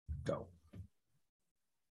Go.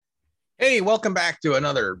 Hey, welcome back to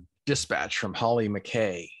another dispatch from Holly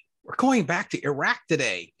McKay. We're going back to Iraq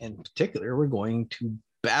today. In particular, we're going to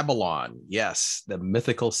Babylon. Yes, the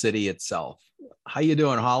mythical city itself. How you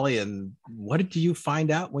doing, Holly? And what did you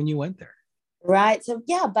find out when you went there? Right. So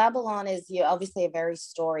yeah, Babylon is obviously a very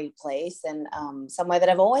storied place and somewhere that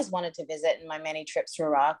I've always wanted to visit in my many trips to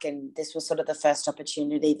Iraq. And this was sort of the first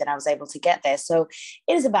opportunity that I was able to get there. So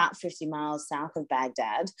it is about 50 miles south of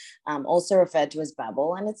Baghdad, also referred to as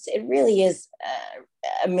Babel. And it really is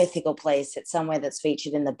a mythical place. It's somewhere that's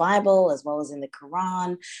featured in the Bible as well as in the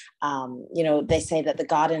Quran. They say that the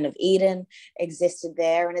Garden of Eden existed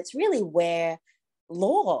there, and it's really where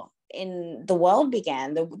law in the world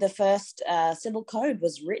began. The first civil code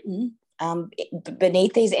was written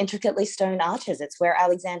beneath these intricately stone arches. It's where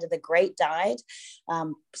Alexander the Great died,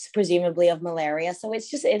 presumably of malaria. So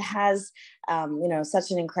it has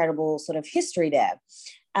such an incredible sort of history there.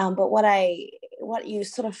 But what you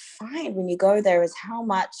sort of find when you go there is how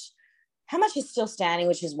much is still standing,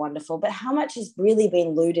 which is wonderful, but how much has really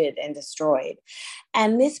been looted and destroyed.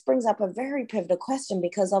 And this brings up a very pivotal question,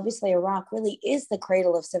 because obviously Iraq really is the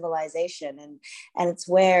cradle of civilization, and it's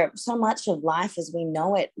where so much of life as we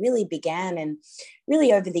know it really began. And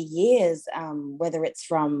really over the years, whether it's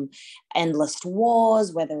from endless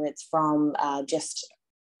wars, whether it's from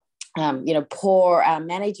poor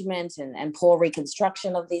management and poor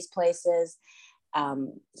reconstruction of these places,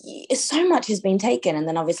 so much has been taken. And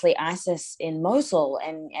then obviously ISIS in Mosul,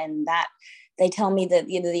 and that they tell me that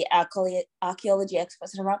the archaeology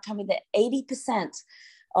experts in Iraq tell me that 80%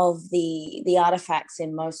 of the artifacts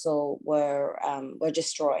in Mosul were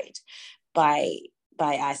destroyed by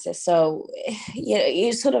ISIS. So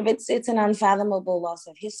you sort of it's an unfathomable loss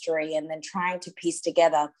of history, and then trying to piece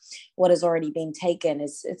together what has already been taken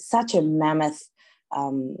it's such a mammoth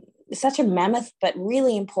but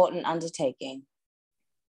really important undertaking.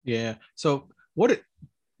 Yeah. So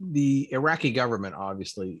the Iraqi government,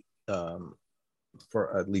 obviously,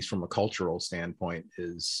 for at least from a cultural standpoint,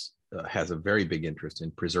 has a very big interest in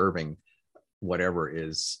preserving whatever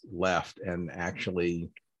is left and actually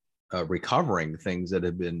recovering things that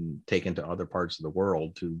have been taken to other parts of the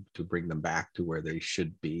world to bring them back to where they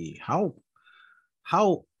should be.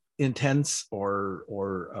 How intense or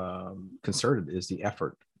concerted is the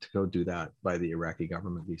effort to go do that by the Iraqi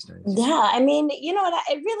government these days? Yeah, I mean,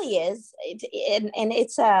 it really is.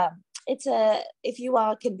 It's a if you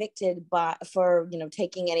are convicted for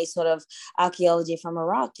taking any sort of archaeology from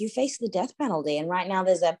Iraq, you face the death penalty. And right now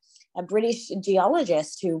there's a British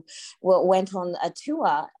geologist who went on a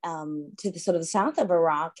tour to the sort of the south of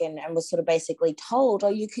Iraq, and was sort of basically told, oh,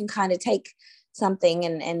 you can kind of take something,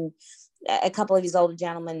 and a couple of these older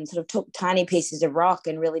gentlemen sort of took tiny pieces of rock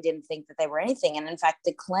and really didn't think that they were anything, and in fact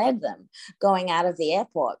declared them going out of the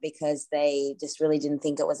airport because they just really didn't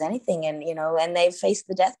think it was anything. And and they faced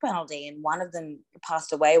the death penalty, and one of them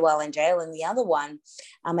passed away while in jail, and the other one,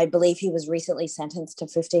 I believe he was recently sentenced to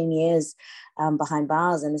 15 years behind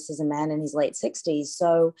bars, and this is a man in his late 60s.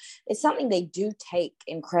 So it's something they do take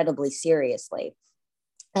incredibly seriously.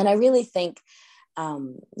 And I really think a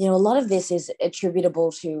lot of this is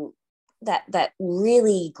attributable to that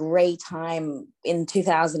really great time in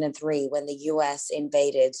 2003 when the US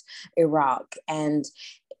invaded Iraq, and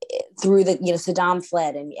through the Saddam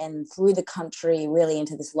fled and threw the country really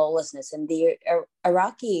into this lawlessness, and the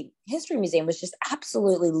Iraqi History Museum was just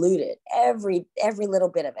absolutely looted, every little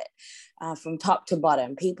bit of it, from top to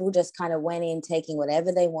bottom. People just kind of went in taking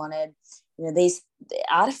whatever they wanted. These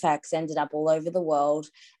artifacts ended up all over the world.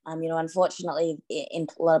 Unfortunately, in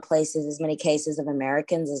a lot of places, there's many cases of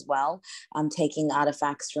Americans as well, taking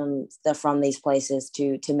artifacts from these places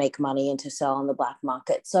to make money and to sell on the black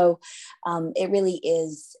market. So it really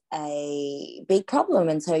is a big problem.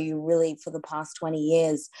 And so you really, for the past 20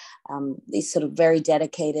 years, these sort of very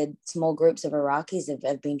dedicated small groups of Iraqis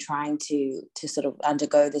have been trying to sort of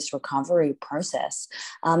undergo this recovery process.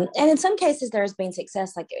 And in some cases, there has been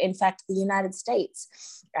success. Like, in fact, the United States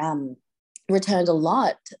returned a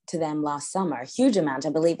lot to them last summer, a huge amount. I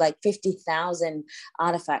believe like 50,000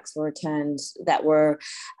 artifacts were returned that were,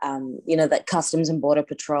 that Customs and Border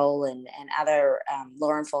Patrol and other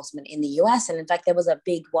law enforcement in the US. And in fact, there was a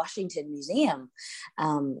big Washington museum,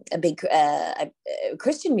 a big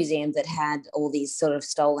Christian museum that had all these sort of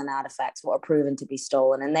stolen artifacts, what were proven to be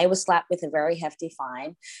stolen. And they were slapped with a very hefty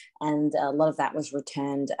fine. And a lot of that was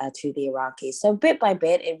returned to the Iraqis. So bit by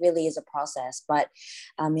bit, it really is a process. But,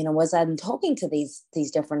 as I'm talking to these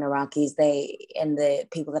different Iraqis, and the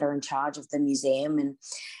people that are in charge of the museum,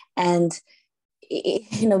 and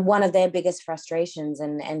one of their biggest frustrations,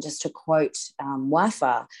 and just to quote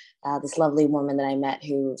Wafa, this lovely woman that I met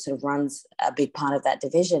who sort of runs a big part of that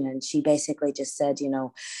division. And she basically just said,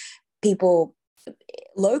 people,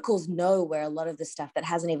 locals know where a lot of the stuff that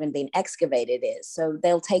hasn't even been excavated is. So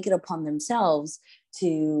they'll take it upon themselves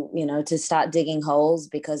to start digging holes,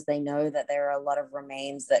 because they know that there are a lot of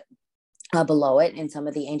remains that are below it in some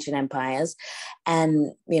of the ancient empires.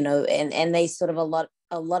 And, and they sort of, a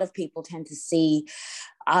lot of people tend to see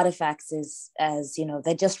artifacts as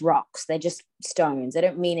they're just rocks, they're just stones, they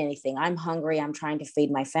don't mean anything. I'm hungry, I'm trying to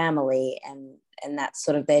feed my family, and that's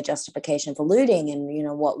sort of their justification for looting.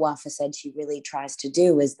 And what Wafa said she really tries to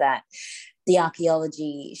do is that the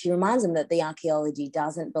archaeology, she reminds them that the archaeology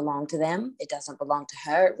doesn't belong to them, it doesn't belong to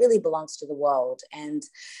her, it really belongs to the world. And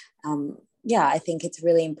I think it's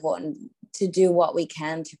really important to do what we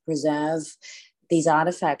can to preserve these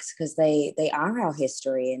artifacts, because they are our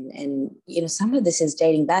history. And some of this is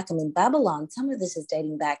dating back, Babylon, some of this is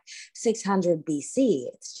dating back 600 BC.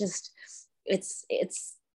 It's just,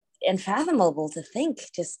 it's unfathomable to think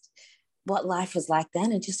just what life was like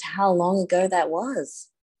then and just how long ago that was.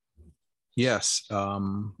 Yes,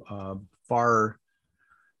 far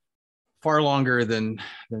longer than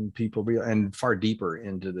people and far deeper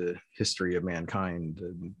into the history of mankind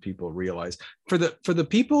than people realize. For the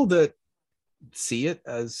people that see it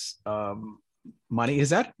as money,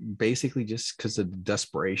 is that basically just because of the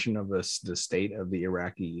desperation of the state of the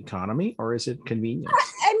Iraqi economy, or is it convenience?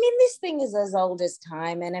 This thing is as old as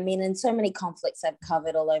time. And in so many conflicts I've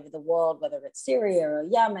covered all over the world, whether it's Syria or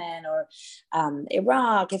Yemen or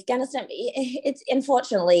Iraq, Afghanistan, it's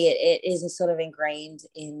unfortunately it is a sort of ingrained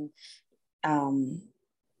in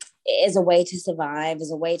as a way to survive,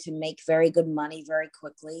 as a way to make very good money very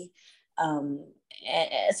quickly.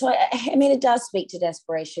 So it does speak to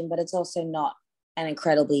desperation, but it's also not an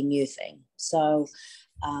incredibly new thing. So,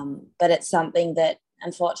 but it's something that,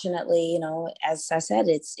 unfortunately, as I said,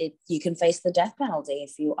 you can face the death penalty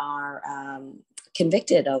if you are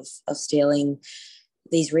convicted of stealing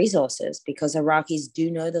these resources, because Iraqis do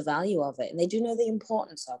know the value of it and they do know the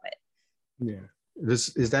importance of it. Yeah,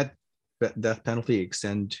 is that death penalty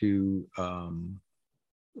extend to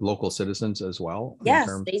local citizens as well? Yes,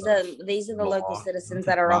 these are the local citizens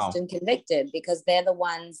that are often convicted, because they're the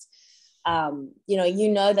ones,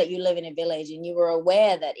 that you live in a village and you were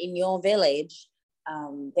aware that in your village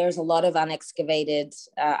there's a lot of unexcavated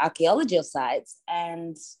archaeological sites,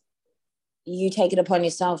 and you take it upon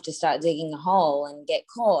yourself to start digging a hole and get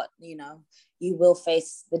caught, you will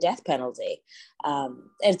face the death penalty.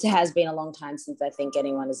 It has been a long time since I think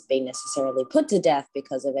anyone has been necessarily put to death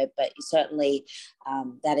because of it, but certainly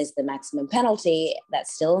that is the maximum penalty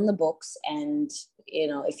that's still in the books. And,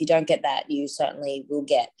 if you don't get that, you certainly will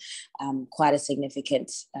get quite a significant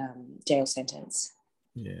jail sentence.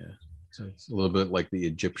 Yeah. So it's a little bit like the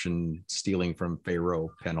Egyptian stealing from Pharaoh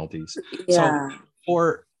penalties. Yeah. So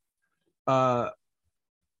for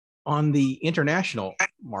on the international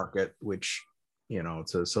market, which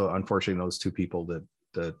so unfortunately those two people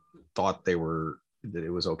that thought that it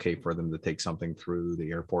was okay for them to take something through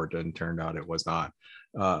the airport, and turned out it was not.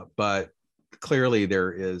 But clearly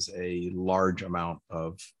there is a large amount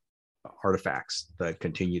of artifacts that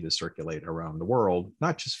continue to circulate around the world,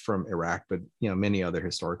 not just from Iraq, but many other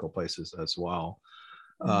historical places as well.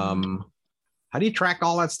 How do you track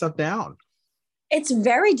all that stuff down? It's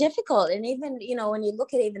very difficult. And even, when you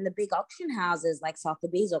look at even the big auction houses like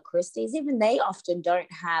Sotheby's or Christie's, even they often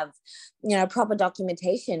don't have, proper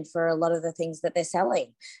documentation for a lot of the things that they're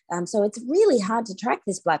selling. So it's really hard to track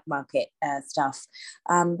this black market stuff.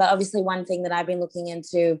 But obviously one thing that I've been looking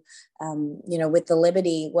into, with the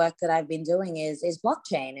Liberty work that I've been doing is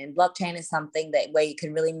blockchain. And blockchain is something where you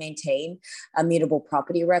can really maintain immutable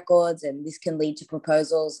property records. And this can lead to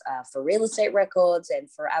proposals for real estate records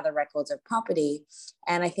and for other records of property.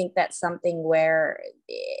 And I think that's something where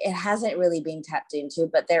it hasn't really been tapped into,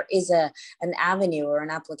 but there is an avenue or an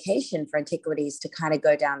application for antiquities to kind of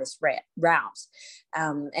go down this route.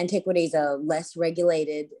 Antiquities are less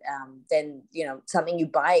regulated than, something you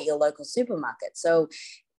buy at your local supermarket. So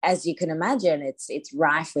as you can imagine, it's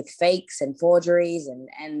rife with fakes and forgeries,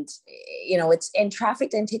 and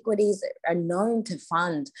trafficked antiquities are known to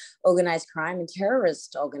fund organized crime and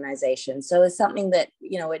terrorist organizations. So it's something that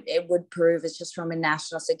it would prove, is just from a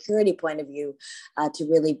national security point of view, to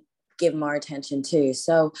really give more attention to.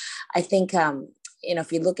 So I think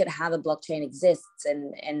if you look at how the blockchain exists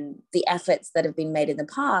and the efforts that have been made in the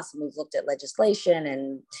past, and we've looked at legislation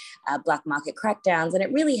and black market crackdowns, and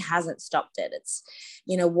it really hasn't stopped it. It's,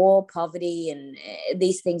 war, poverty, and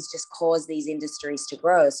these things just cause these industries to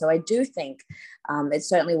grow. So I do think it's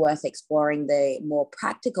certainly worth exploring the more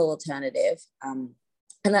practical alternative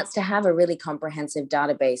And that's to have a really comprehensive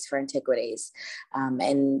database for antiquities.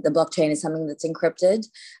 And the blockchain is something that's encrypted,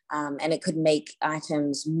 and it could make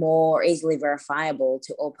items more easily verifiable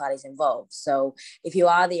to all parties involved. So if you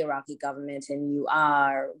are the Iraqi government and you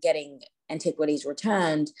are getting antiquities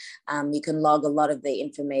returned, you can log a lot of the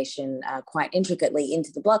information quite intricately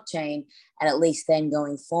into the blockchain. And at least then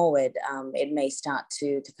going forward, it may start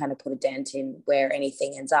to kind of put a dent in where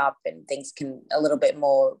anything ends up, and things can a little bit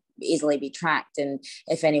more easily be tracked. And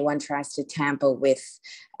if anyone tries to tamper with,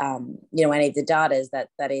 any of the data,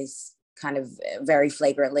 that is kind of very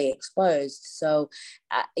flagrantly exposed. So,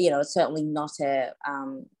 it's certainly not a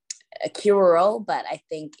cure-all, but I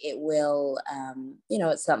think it will,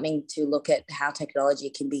 it's something to look at how technology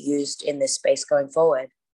can be used in this space going forward.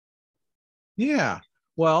 Yeah.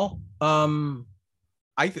 Well, I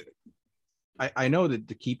know that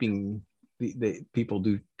the people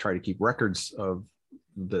do try to keep records of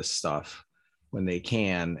this stuff when they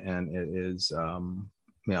can, and it is,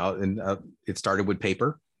 it started with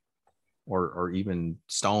paper, or even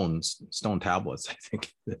stone tablets, I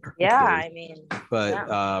think. Yeah,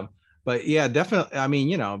 but yeah, definitely. I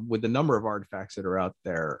mean, with the number of artifacts that are out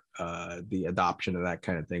there, the adoption of that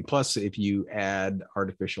kind of thing. Plus, if you add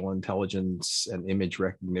artificial intelligence and image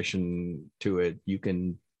recognition to it, you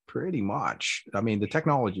can pretty much, I mean, the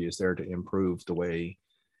technology is there to improve the way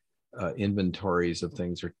inventories of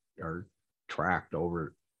things are tracked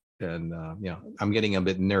over. And, I'm getting a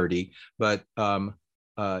bit nerdy, but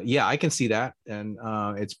yeah, I can see that. And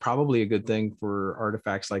it's probably a good thing for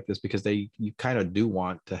artifacts like this, because you kind of do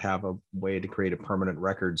want to have a way to create a permanent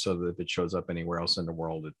record, so that if it shows up anywhere else in the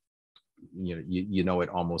world, you know it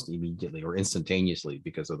almost immediately or instantaneously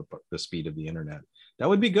because of the speed of the internet. That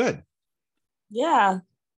would be good. Yeah,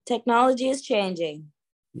 technology is changing.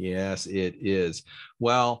 Yes, it is.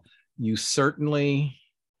 Well, you certainly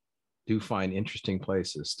do find interesting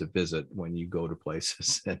places to visit when you go to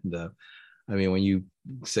places. And I mean, when you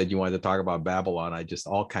said you wanted to talk about Babylon,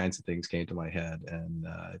 all kinds of things came to my head, and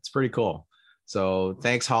it's pretty cool. So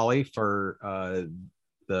thanks, Holly, for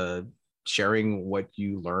the sharing what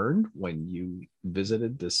you learned when you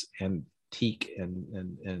visited this antique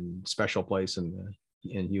and special place in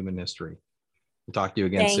human history. We'll talk to you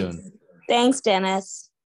again soon. Thanks, Dennis.